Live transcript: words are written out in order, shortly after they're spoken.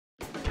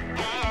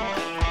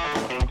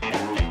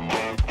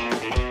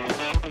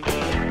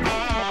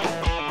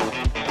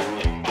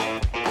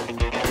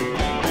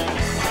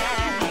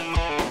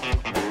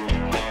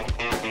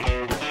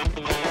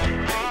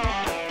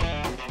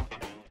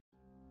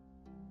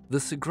The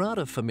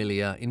Sagrada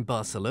Familia in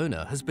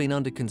Barcelona has been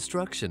under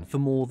construction for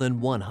more than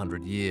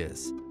 100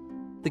 years.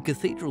 The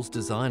cathedral's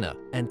designer,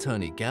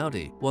 Antoni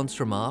Gaudí, once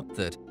remarked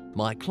that,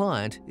 "My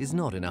client is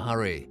not in a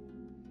hurry."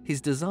 His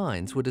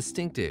designs were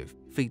distinctive,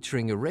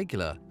 featuring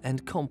irregular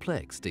and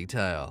complex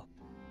detail.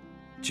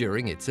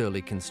 During its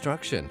early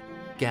construction,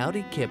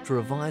 Gaudí kept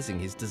revising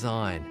his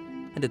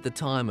design, and at the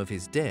time of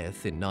his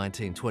death in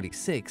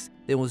 1926,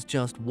 there was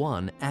just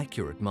one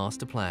accurate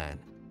master plan.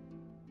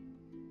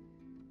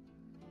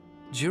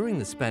 During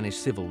the Spanish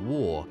Civil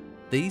War,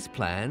 these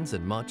plans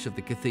and much of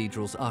the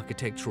cathedral's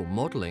architectural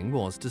modelling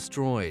was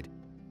destroyed,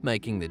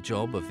 making the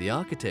job of the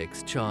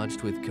architects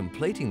charged with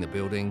completing the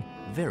building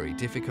very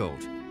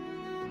difficult.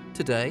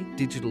 Today,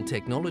 digital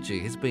technology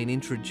has been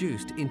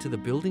introduced into the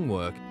building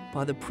work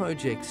by the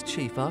project's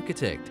chief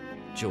architect,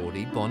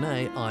 Jordi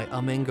Bonet i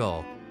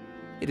Armengol.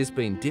 It has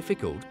been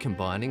difficult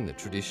combining the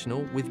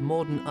traditional with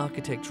modern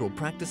architectural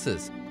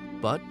practices,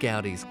 but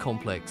Gaudí's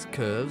complex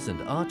curves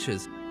and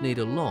arches need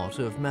a lot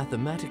of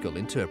mathematical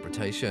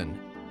interpretation.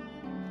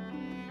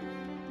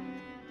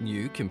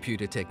 New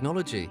computer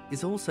technology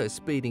is also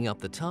speeding up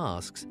the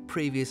tasks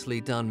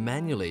previously done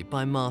manually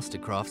by master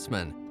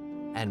craftsmen,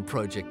 and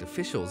project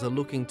officials are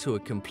looking to a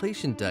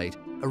completion date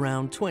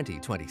around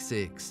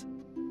 2026.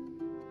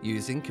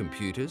 Using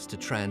computers to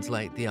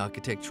translate the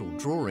architectural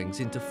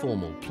drawings into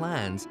formal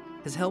plans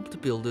has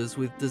helped builders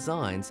with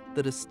designs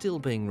that are still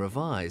being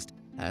revised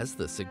as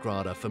the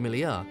Sagrada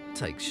Familia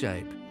takes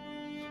shape.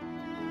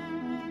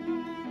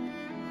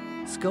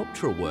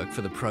 Sculptural work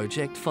for the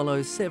project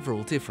follows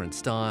several different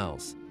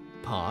styles.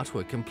 Part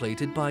were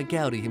completed by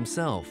Gaudí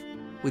himself,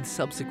 with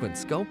subsequent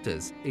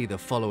sculptors either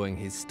following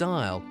his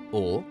style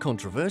or,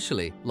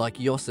 controversially, like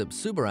Josep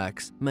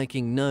Subirachs,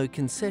 making no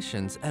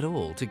concessions at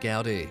all to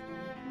Gaudí.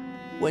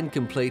 When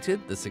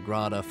completed, the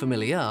Sagrada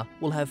Familia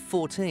will have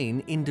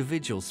 14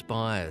 individual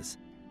spires,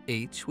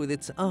 each with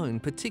its own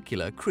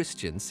particular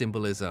Christian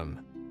symbolism.